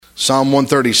Psalm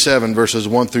 137, verses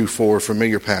 1 through 4,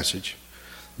 familiar passage.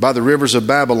 By the rivers of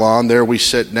Babylon, there we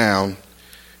sat down.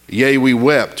 Yea, we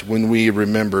wept when we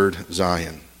remembered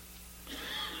Zion.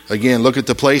 Again, look at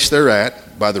the place they're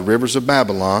at, by the rivers of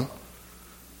Babylon.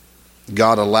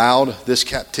 God allowed this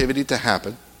captivity to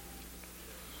happen.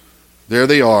 There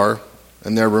they are,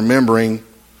 and they're remembering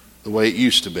the way it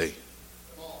used to be.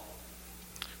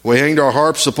 We hanged our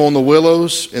harps upon the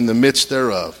willows in the midst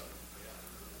thereof.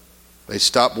 They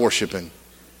stopped worshiping.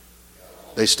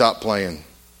 They stopped playing.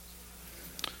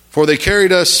 For they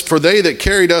that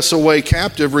carried us away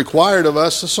captive required of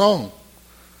us a song.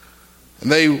 And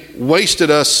they required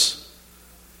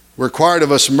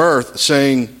of us mirth,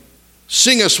 saying,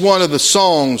 sing us one of the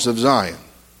songs of Zion.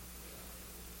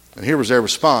 And here was their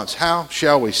response: how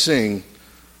shall we sing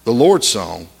the Lord's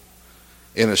song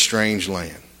in a strange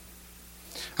land?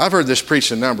 I've heard this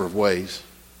preached a number of ways.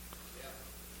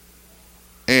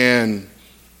 And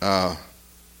one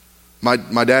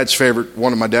of my dad's favorite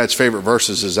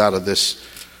verses is out of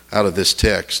this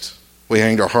text. We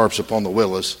hanged our harps upon the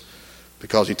willows,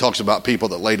 because he talks about people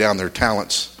that lay down their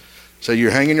talents. So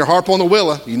you're hanging your harp on the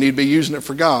willow, you need to be using it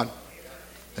for God.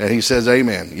 And he says,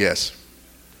 amen, yes.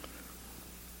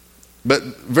 But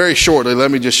very shortly,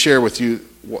 let me just share with you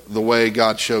the way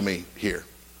God showed me here.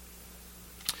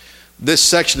 This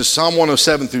section of Psalm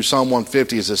 107 through Psalm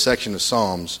 150 is a section of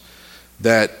Psalms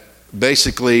that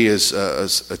basically is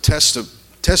a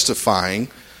testifying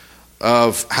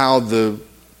of how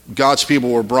God's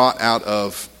people were brought out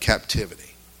of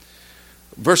captivity.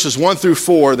 Verses 1 through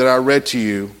 4 that I read to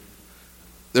you,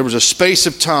 there was a space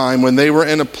of time when they were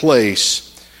in a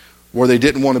place where they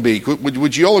didn't want to be.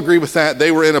 Would you all agree with that?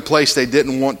 They were in a place they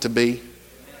didn't want to be.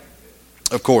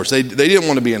 Of course, they didn't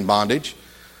want to be in bondage.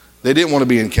 They didn't want to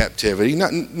be in captivity.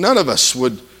 None of us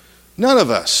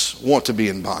want to be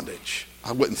in bondage.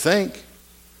 I wouldn't think.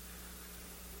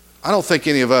 I don't think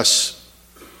any of us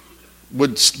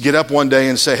would get up one day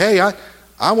and say, hey,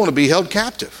 I want to be held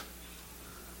captive.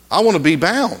 I want to be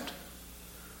bound.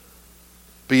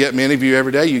 But yet many of you,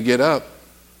 every day you get up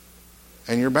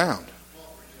and you're bound.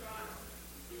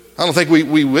 I don't think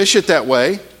we wish it that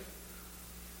way,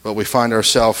 but we find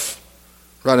ourselves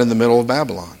right in the middle of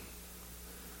Babylon.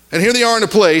 And here they are in a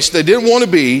place they didn't want to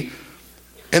be.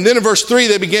 And then in verse 3,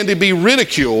 they began to be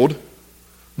ridiculed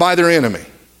by their enemy.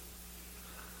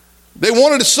 They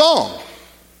wanted a song.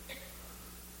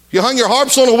 You hung your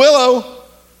harps on a willow.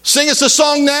 Sing us a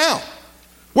song now.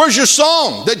 Where's your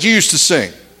song that you used to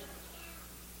sing?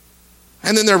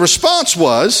 And then their response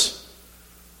was,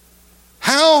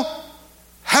 how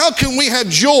can we have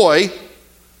joy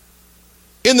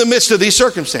in the midst of these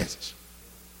circumstances?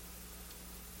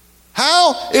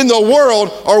 How in the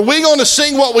world are we going to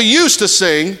sing what we used to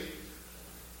sing,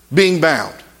 being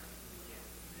bound?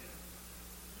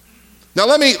 Now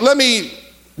let me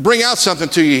bring out something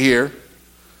to you here.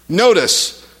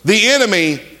 Notice, the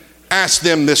enemy asked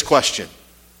them this question.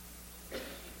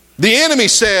 The enemy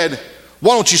said,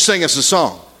 why don't you sing us a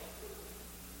song?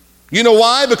 You know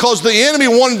why? Because the enemy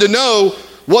wanted to know,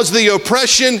 was the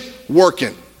oppression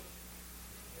working?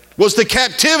 Was the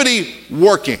captivity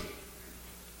working?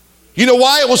 You know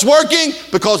why it was working?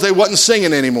 Because they wasn't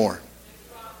singing anymore.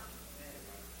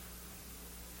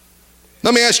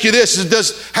 Let me ask you this, is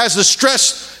the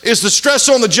stress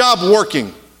on the job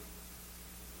working?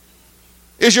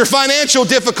 Is your financial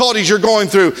difficulties you're going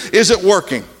through, is it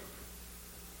working?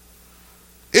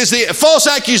 Is the false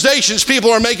accusations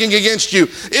people are making against you,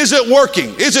 is it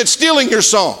working? Is it stealing your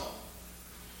song?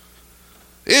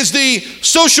 Is the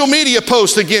social media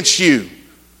post against you,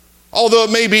 although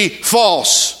it may be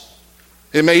false,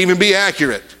 it may even be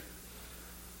accurate,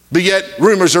 but yet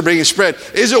rumors are being spread,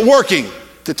 is it working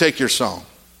to take your song?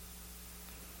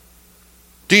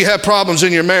 Do you have problems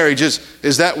in your marriage?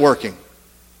 Is that working?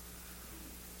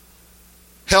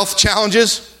 Health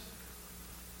challenges?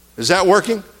 Is that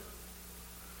working?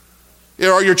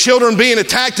 Are your children being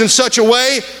attacked in such a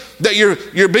way that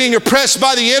you're being oppressed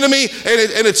by the enemy,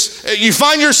 and you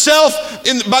find yourself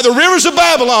by the rivers of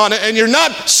Babylon, and you're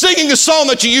not singing a song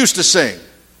that you used to sing?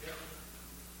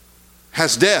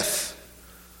 Has death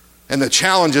and the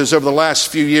challenges over the last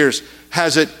few years,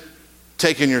 has it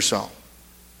taken your song?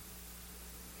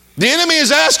 The enemy is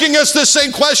asking us the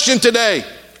same question today.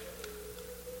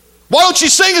 Why don't you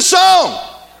sing a song?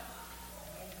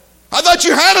 I thought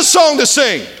you had a song to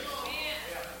sing.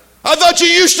 I thought you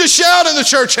used to shout in the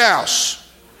church house.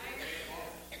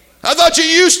 I thought you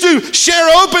used to share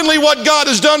openly what God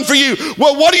has done for you.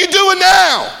 Well, what are you doing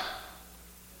now?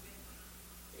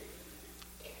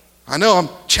 I know I'm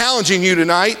challenging you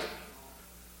tonight,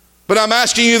 but I'm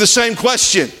asking you the same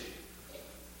question.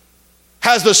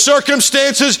 Has the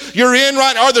circumstances you're in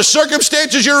are the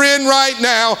circumstances you're in right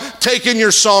now taking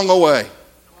your song away?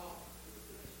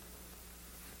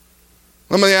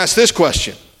 Let me ask this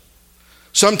question.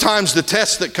 Sometimes the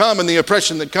tests that come and the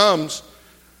oppression that comes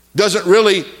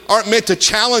aren't meant to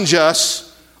challenge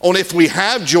us on if we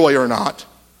have joy or not.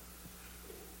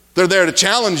 They're there to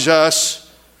challenge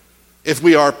us if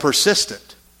we are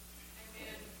persistent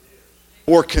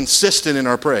or consistent in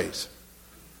our praise.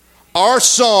 Our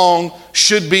song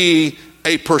should be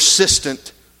a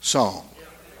persistent song.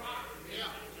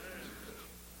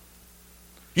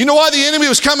 You know why the enemy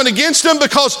was coming against them?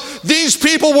 Because these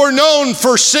people were known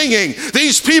for singing.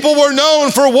 These people were known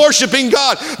for worshiping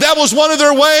God. That was one of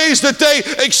their ways that they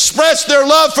expressed their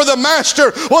love for the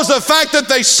Master, was the fact that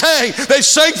they sang. They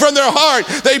sang from their heart.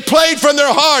 They played from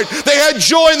their heart. They had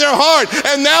joy in their heart.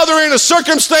 And now they're in a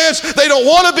circumstance they don't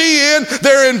want to be in.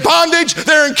 They're in bondage.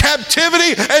 They're in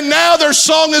captivity. And now their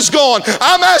song is gone.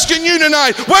 I'm asking you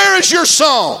tonight, where is your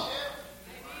song?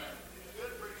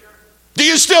 Do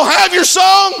you still have your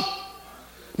song?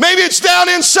 Maybe it's down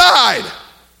inside.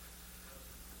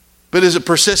 But is it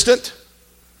persistent?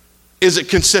 Is it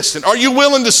consistent? Are you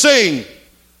willing to sing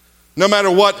no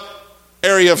matter what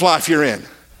area of life you're in?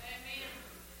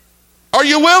 Are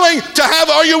you willing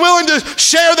to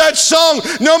share that song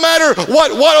no matter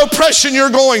what oppression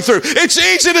you're going through? It's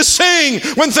easy to sing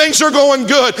when things are going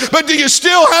good, but do you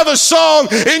still have a song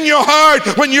in your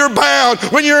heart when you're bound,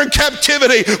 when you're in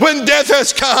captivity, when death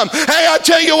has come? Hey, I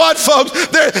tell you what, folks,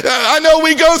 I know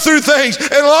we go through things,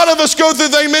 and a lot of us go through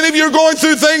things. Many of you are going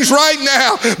through things right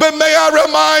now, but may I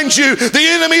remind you, the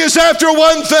enemy is after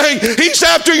one thing. He's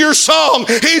after your song.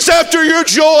 He's after your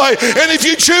joy, and if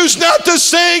you choose not to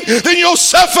sing, then you'll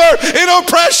suffer in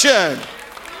oppression.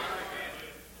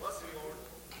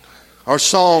 Our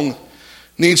song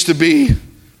needs to be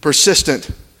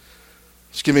persistent.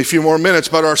 Just give me a few more minutes,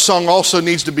 but our song also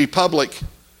needs to be public.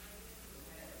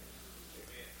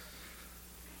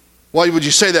 Why would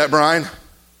you say that, Brian?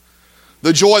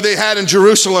 The joy they had in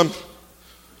Jerusalem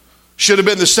should have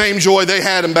been the same joy they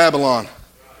had in Babylon.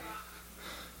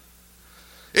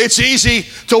 It's easy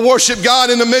to worship God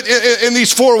in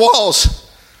these four walls.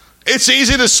 It's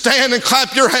easy to stand and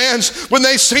clap your hands when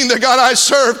they sing the God I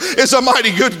serve is a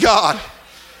mighty good God.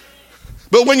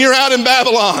 But when you're out in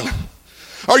Babylon,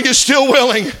 are you still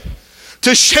willing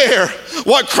to share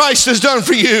what Christ has done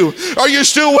for you? Are you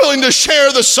still willing to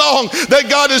share the song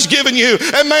that God has given you?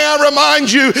 And may I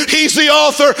remind you, He's the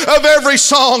author of every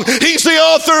song. He's the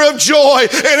author of joy.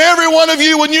 And every one of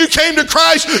you, when you came to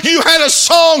Christ, you had a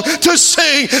song to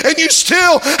sing, and you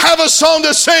still have a song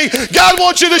to sing. God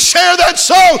wants you to share that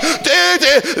song.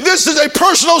 This is a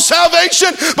personal salvation,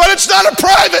 but it's not a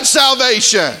private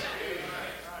salvation.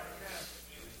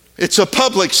 It's a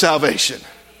public salvation.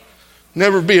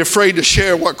 Never be afraid to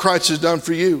share what Christ has done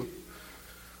for you.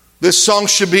 This song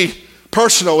should be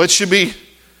personal. It should be,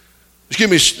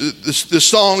 this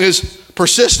song is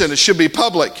persistent. It should be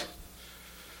public.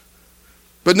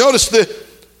 But notice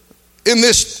in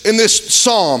this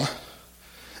psalm,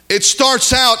 it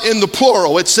starts out in the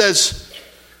plural. It says,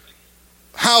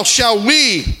 how shall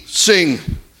we sing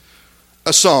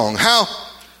a song? How,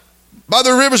 by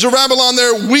the rivers of Babylon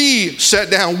there we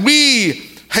sat down. We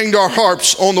hanged our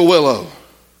harps on the willow.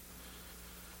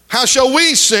 How shall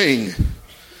we sing?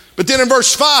 But then in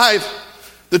verse 5,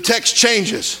 the text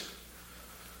changes.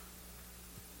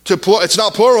 It's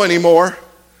not plural anymore.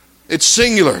 It's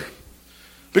singular.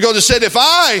 Because it said, if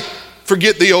I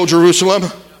forget thee, O Jerusalem,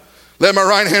 let my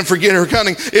right hand forget her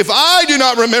cunning. If I do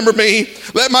not remember me,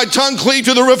 let my tongue cleave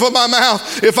to the roof of my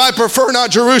mouth. If I prefer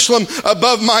not Jerusalem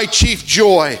above my chief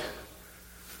joy.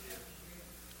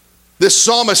 This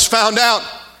psalmist found out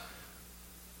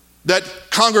that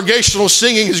congregational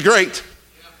singing is great.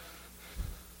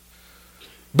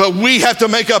 But we have to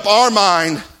make up our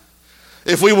mind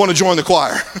if we want to join the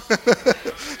choir.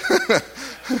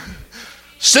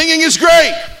 Singing is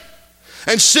great.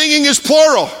 And singing is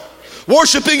plural.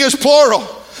 Worshiping is plural.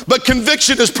 But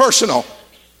conviction is personal.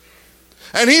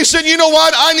 And he said, you know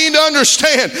what? I need to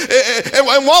understand.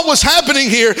 And what was happening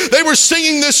here, they were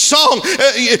singing this song.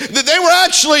 They were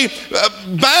actually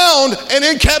bound and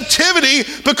in captivity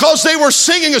because they were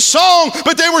singing a song,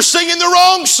 but they were singing the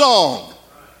wrong song.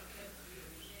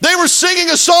 They were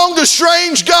singing a song to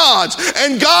strange gods.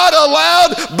 And God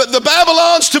allowed the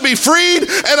Babylons to be freed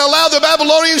and allowed the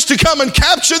Babylonians to come and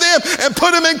capture them and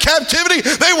put them in captivity.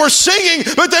 They were singing,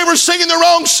 but they were singing the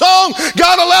wrong song.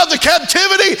 God allowed the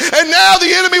captivity, and now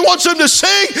the enemy wants them to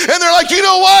sing. And they're like, you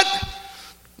know what?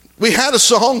 We had a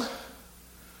song.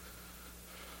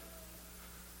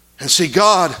 And see,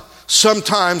 God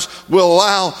sometimes will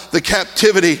allow the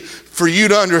captivity for you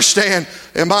to understand,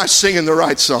 am I singing the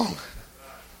right song?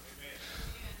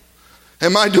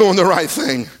 Am I doing the right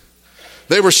thing?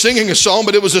 They were singing a song,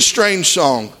 but it was a strange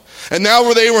song. And now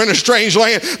where they were in a strange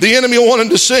land, the enemy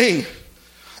wanted to sing.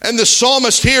 And the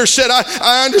psalmist here said,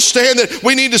 I understand that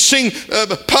we need to sing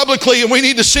publicly and we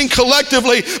need to sing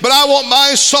collectively, but I want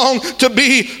my song to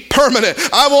be permanent.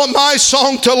 I want my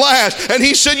song to last. And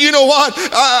he said, you know what?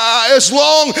 As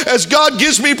long as God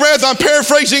gives me breath, I'm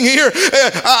paraphrasing here,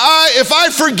 if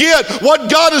I forget what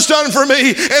God has done for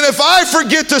me, and if I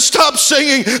forget to stop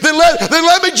singing, then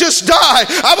let me just die.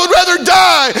 I would rather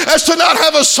die as to not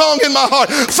have a song in my heart.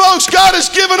 Folks, God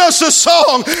has given us a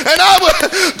song, and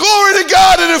glory to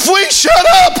God. And if we shut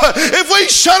up, if we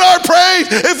shut our praise,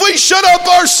 if we shut up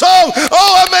our song,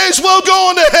 I may as well go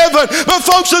on to heaven. But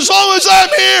folks, as long as I'm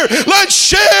here, let's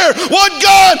share what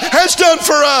God has done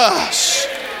for us.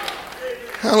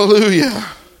 Hallelujah.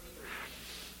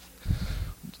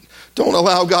 Don't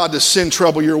allow God to send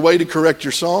trouble your way to correct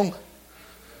your song.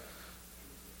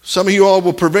 Some of you all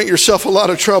will prevent yourself a lot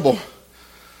of trouble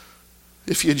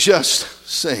if you just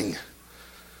sing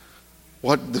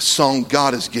what the song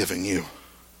God is giving you.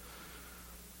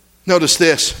 Notice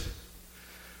this.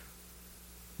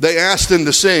 They asked them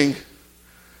to sing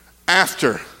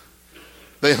after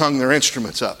they hung their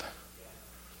instruments up.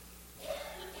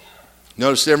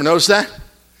 Ever notice that?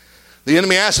 The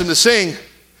enemy asked them to sing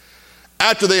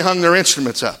after they hung their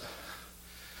instruments up.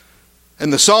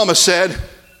 And the psalmist said,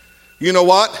 you know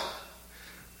what?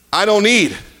 I don't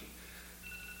need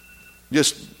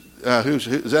just,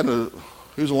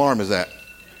 whose alarm is that?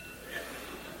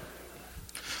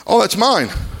 Oh, that's mine.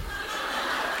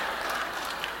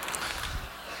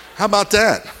 How about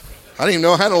that? I didn't even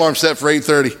know I had an alarm set for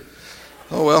 8:30.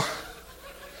 Oh, well.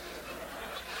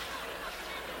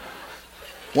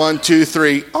 1, 2,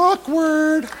 3.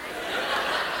 Awkward.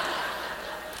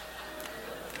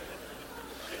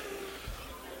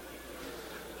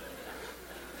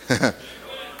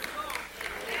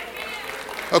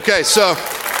 Okay, so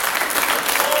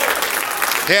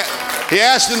he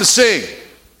asked them to sing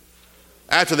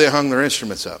after they hung their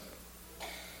instruments up.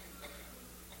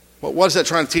 Well, what is that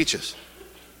trying to teach us?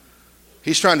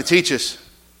 He's trying to teach us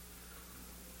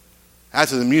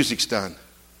after the music's done,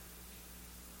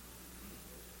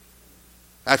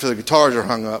 after the guitars are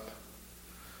hung up,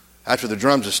 after the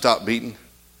drums have stopped beating,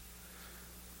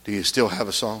 do you still have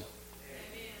a song?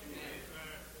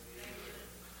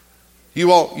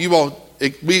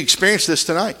 We experienced this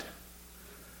tonight.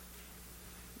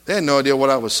 They had no idea what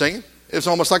I was singing. It was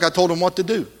almost like I told them what to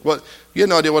do. You had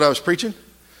no idea what I was preaching.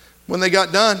 When they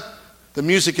got done, the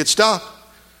music had stopped.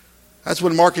 That's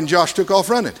when Mark and Josh took off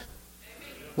running.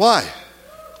 Why?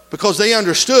 Because they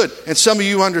understood, and some of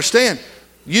you understand,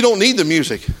 you don't need the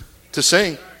music to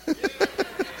sing.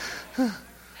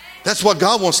 That's what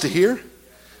God wants to hear.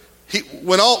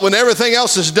 When everything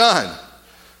else is done,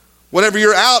 whenever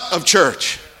you're out of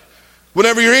church,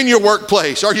 whenever you're in your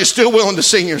workplace, are you still willing to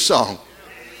sing your song?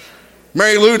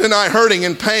 Mary Lou tonight, hurting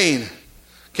in pain,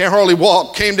 can't hardly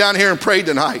walk, came down here and prayed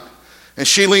tonight. And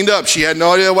she leaned up. She had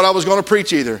no idea what I was going to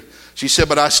preach either. She said,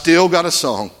 but I still got a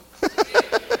song.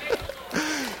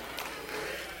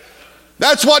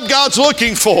 That's what God's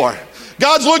looking for.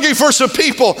 God's looking for some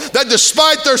people that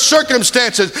despite their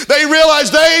circumstances, they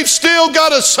realize they've still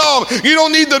got a song. You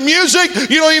don't need the music.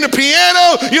 You don't need a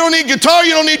piano. You don't need guitar.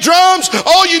 You don't need drums.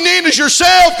 All you need is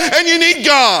yourself, and you need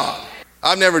God.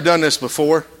 I've never done this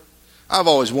before. I've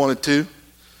always wanted to.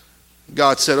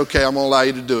 God said, okay, I'm going to allow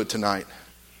you to do it tonight.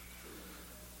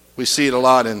 We see it a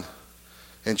lot in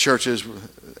churches,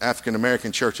 African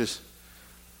American churches,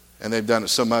 and they've done it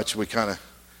so much we kind of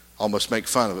almost make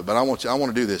fun of it. But I want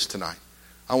to do this tonight.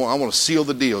 I want to seal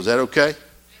the deal. Is that okay?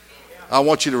 I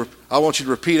want you to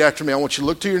repeat after me. I want you to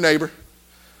look to your neighbor.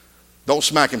 Don't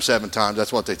smack him 7 times.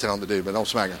 That's what they tell him to do, but don't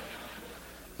smack him.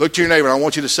 Look to your neighbor. I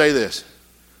want you to say this.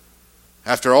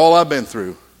 After all I've been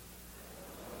through,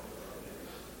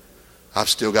 I've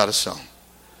still got a song.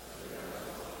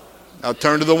 Now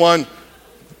turn to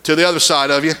the other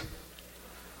side of you.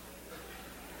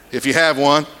 If you have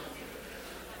one.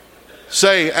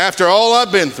 Say, after all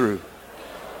I've been through,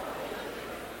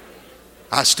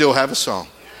 I still have a song.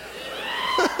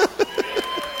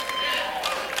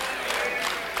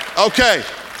 Okay,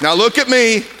 now look at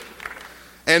me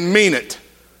and mean it.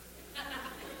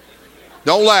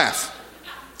 Don't laugh.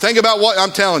 Think about what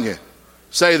I'm telling you.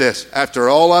 Say this, after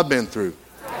all I've been through,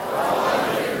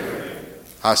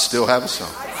 I still have a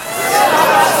song.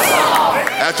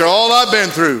 After all I've been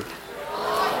through,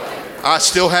 I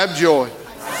still have joy.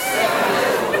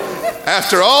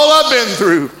 After all I've been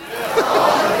through,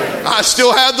 I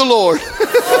still have the Lord.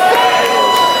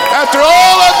 After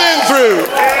all I've been through,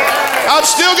 I've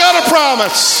still got a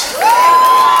promise.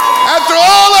 After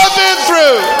all I've been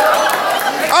through,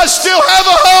 I still have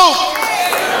a hope.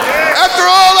 After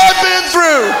all I've been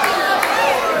through,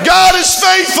 God is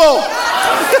faithful.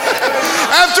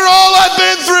 After all I've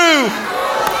been through,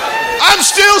 I'm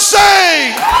still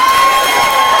saved.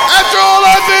 After all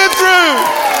I've been through,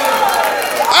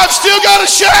 I've still got a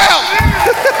shout.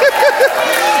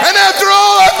 And after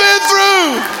all I've been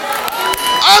through,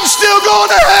 I'm still going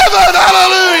to heaven.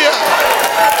 Hallelujah.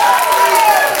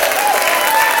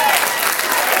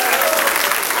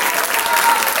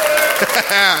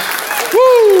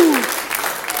 Woo.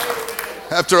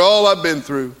 After all I've been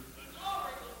through.